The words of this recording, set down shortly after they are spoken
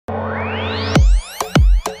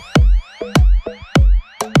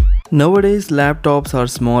Nowadays, laptops are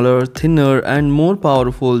smaller, thinner, and more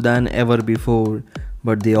powerful than ever before,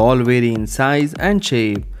 but they all vary in size and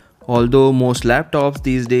shape. Although most laptops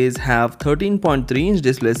these days have 13.3-inch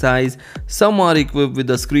display size, some are equipped with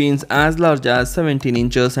the screens as large as 17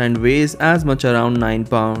 inches and weighs as much around 9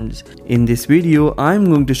 pounds. In this video, I am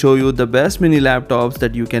going to show you the best mini laptops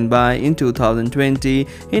that you can buy in 2020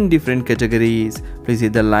 in different categories. Please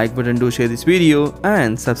hit the like button to share this video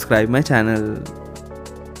and subscribe my channel.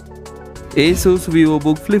 Asus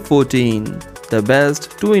VivoBook Flip 14, the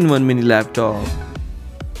best 2-in-1 mini laptop.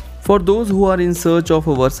 For those who are in search of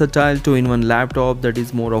a versatile 2-in-1 laptop that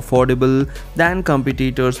is more affordable than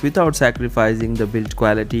competitors without sacrificing the build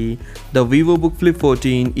quality, the VivoBook Flip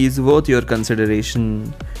 14 is worth your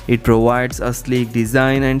consideration. It provides a sleek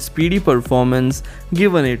design and speedy performance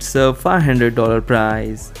given its $500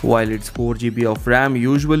 price. While its 4GB of RAM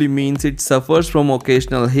usually means it suffers from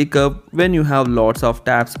occasional hiccup when you have lots of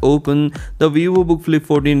tabs open, the VivoBook Flip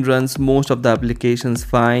 14 runs most of the applications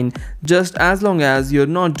fine, just as long as you're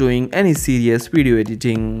not doing any serious video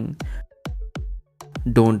editing.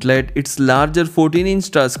 Don't let its larger 14-inch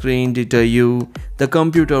touchscreen deter you. The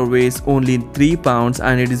computer weighs only 3 pounds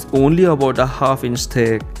and it is only about a half-inch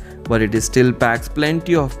thick. But it still packs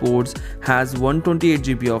plenty of ports, has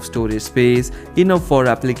 128GB of storage space, enough for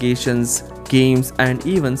applications, games and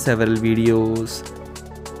even several videos.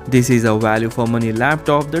 This is a value for money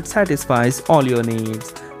laptop that satisfies all your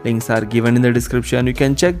needs. Links are given in the description, you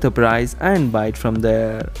can check the price and buy it from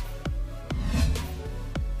there.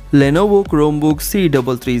 Lenovo Chromebook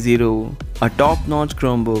C330, a top-notch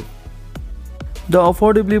Chromebook. The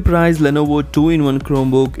affordably priced Lenovo 2-in-1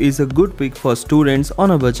 Chromebook is a good pick for students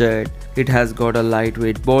on a budget. It has got a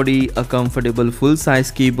lightweight body, a comfortable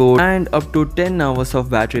full-size keyboard, and up to 10 hours of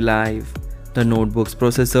battery life. The notebook's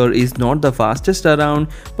processor is not the fastest around,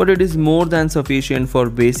 but it is more than sufficient for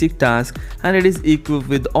basic tasks and it is equipped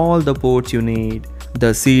with all the ports you need. The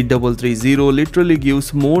C330 literally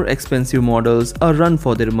gives more expensive models a run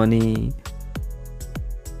for their money.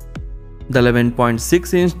 The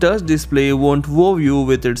 11.6-inch touch display won't wow you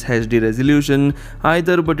with its HD resolution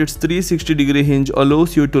either, but its 360-degree hinge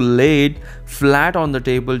allows you to lay it flat on the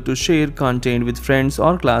table to share content with friends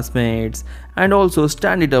or classmates, and also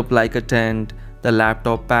stand it up like a tent. The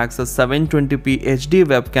laptop packs a 720p HD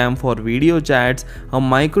webcam for video chats, a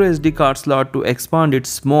microSD card slot to expand its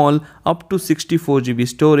small up to 64GB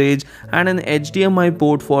storage, and an HDMI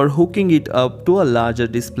port for hooking it up to a larger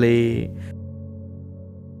display.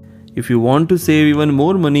 If you want to save even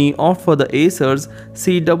more money, opt for the Acer's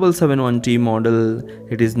C771T model.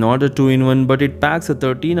 It is not a 2-in-1, but it packs a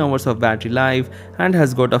 13 hours of battery life and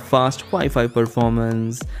has got a fast Wi-Fi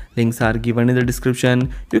performance. Links are given in the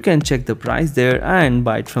description, you can check the price there and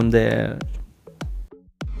buy it from there.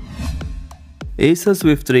 Acer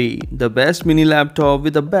Swift 3, the best mini laptop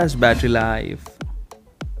with the best battery life.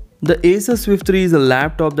 The Acer Swift 3 is a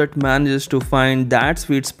laptop that manages to find that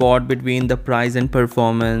sweet spot between the price and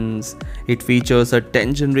performance. It features a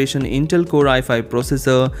 10th generation Intel Core i5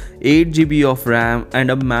 processor, 8GB of RAM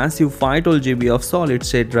and a massive 512GB of solid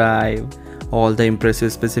state drive. All the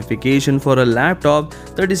impressive specifications for a laptop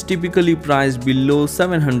that is typically priced below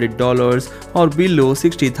 $700 or below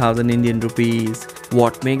 60,000 Indian rupees.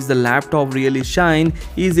 What makes the laptop really shine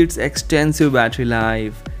is its extensive battery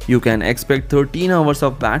life. You can expect 13 hours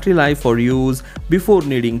of battery life for use before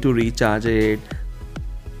needing to recharge it.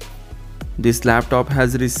 This laptop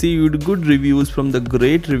has received good reviews from the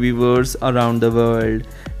great reviewers around the world.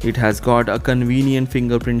 It has got a convenient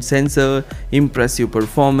fingerprint sensor, impressive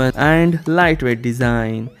performance, and lightweight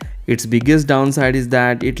design. Its biggest downside is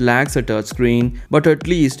that it lacks a touchscreen, but at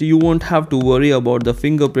least you won't have to worry about the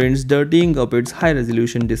fingerprints dirtying up its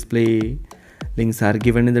high-resolution display. Links are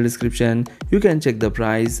given in the description, you can check the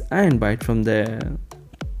price and buy it from there.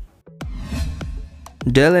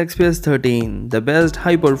 Dell XPS 13, the best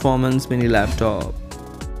high-performance mini laptop.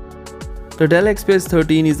 The Dell XPS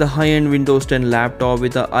 13 is a high-end Windows 10 laptop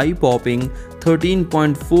with a eye-popping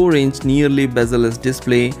 13.4-inch nearly bezel-less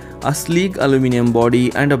display, a sleek aluminum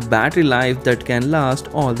body and a battery life that can last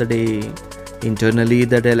all the day. Internally,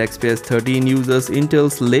 the Dell XPS 13 uses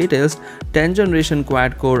Intel's latest 10th generation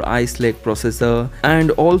quad-core Ice Lake processor,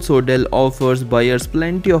 and also Dell offers buyers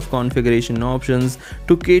plenty of configuration options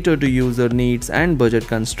to cater to user needs and budget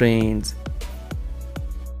constraints.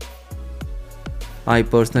 I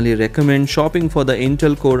personally recommend shopping for the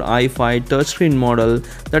Intel Core i5 touchscreen model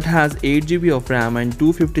that has 8GB of RAM and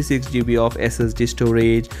 256GB of SSD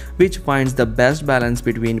storage, which finds the best balance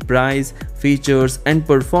between price, features and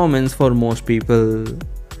performance for most people.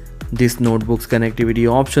 This notebook's connectivity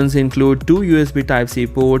options include two USB Type-C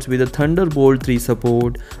ports with a Thunderbolt 3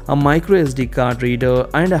 support, a micro SD card reader,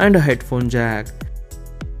 and a headphone jack.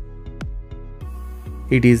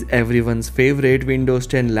 It is everyone's favorite Windows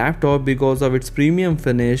 10 laptop because of its premium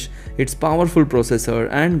finish, its powerful processor,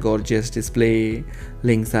 and gorgeous display.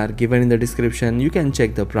 Links are given in the description. You can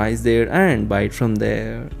check the price there and buy it from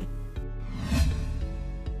there.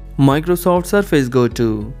 Microsoft Surface Go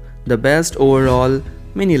 2, the best overall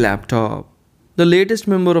mini laptop. The latest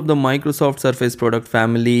member of the Microsoft Surface product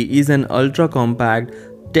family is an ultra-compact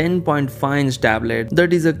 10.5-inch tablet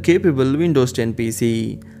that is a capable Windows 10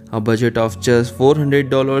 PC. A budget of just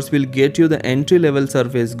 $400 will get you the entry-level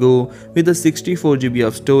Surface Go with a 64GB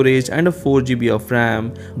of storage and a 4GB of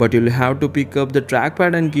RAM, but you'll have to pick up the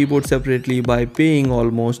trackpad and keyboard separately by paying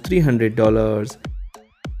almost $300.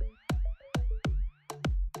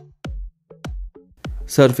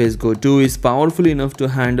 Surface Go 2 is powerful enough to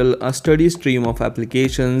handle a steady stream of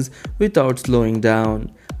applications without slowing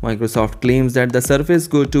down. Microsoft claims that the Surface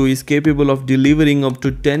Go 2 is capable of delivering up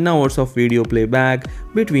to 10 hours of video playback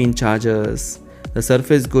between charges. The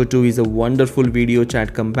Surface Go 2 is a wonderful video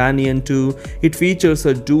chat companion too. It features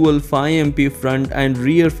a dual 5MP front and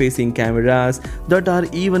rear facing cameras that are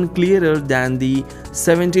even clearer than the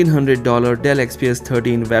 $1,700 Dell XPS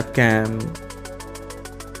 13 webcam.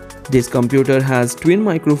 This computer has twin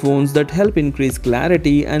microphones that help increase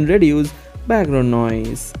clarity and reduce background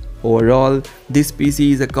noise. Overall, this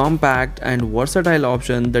PC is a compact and versatile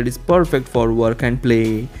option that is perfect for work and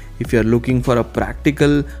play. If you are looking for a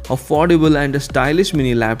practical, affordable and stylish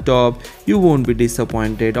mini laptop, you won't be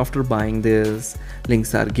disappointed after buying this.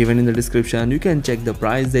 Links are given in the description. You can check the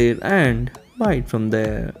price there and buy it from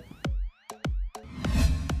there.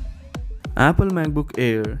 Apple MacBook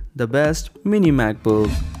Air, the best mini MacBook.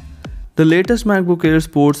 The latest MacBook Air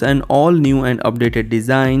sports an all-new and updated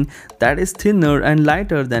design that is thinner and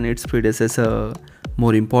lighter than its predecessor.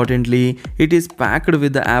 More importantly, it is packed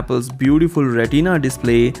with the Apple's beautiful Retina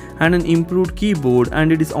display and an improved keyboard,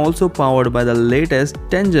 and it is also powered by the latest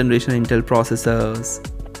 10th generation Intel processors.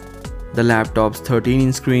 The laptop's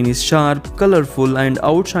 13-inch screen is sharp, colorful, and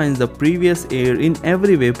outshines the previous Air in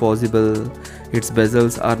every way possible. Its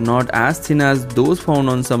bezels are not as thin as those found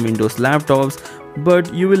on some Windows laptops,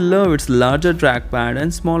 but you will love its larger trackpad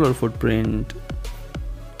and smaller footprint.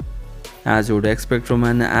 As you would expect from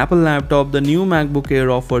an Apple laptop, the new MacBook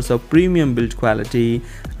Air offers a premium build quality,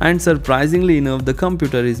 and surprisingly enough, the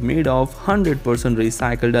computer is made of 100%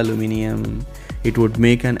 recycled aluminum. It would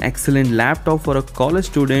make an excellent laptop for a college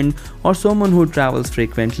student or someone who travels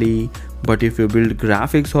frequently. But if you build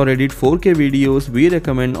graphics or edit 4K videos, we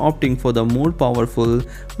recommend opting for the more powerful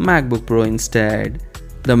MacBook Pro instead.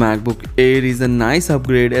 The MacBook Air is a nice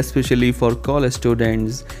upgrade, especially for college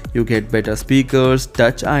students. You get better speakers,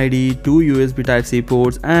 Touch ID, 2 USB Type-C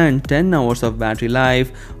ports, and 10 hours of battery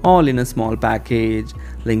life, all in a small package.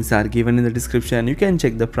 Links are given in the description. You can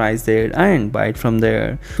check the price there and buy it from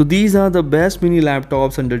there. So these are the best mini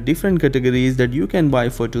laptops under different categories that you can buy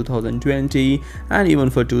for 2020 and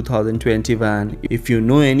even for 2021. If you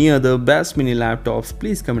know any other best mini laptops,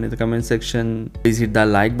 please comment in the comment section. Please hit the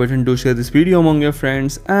like button to share this video among your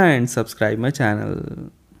friends and subscribe my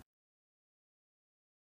channel.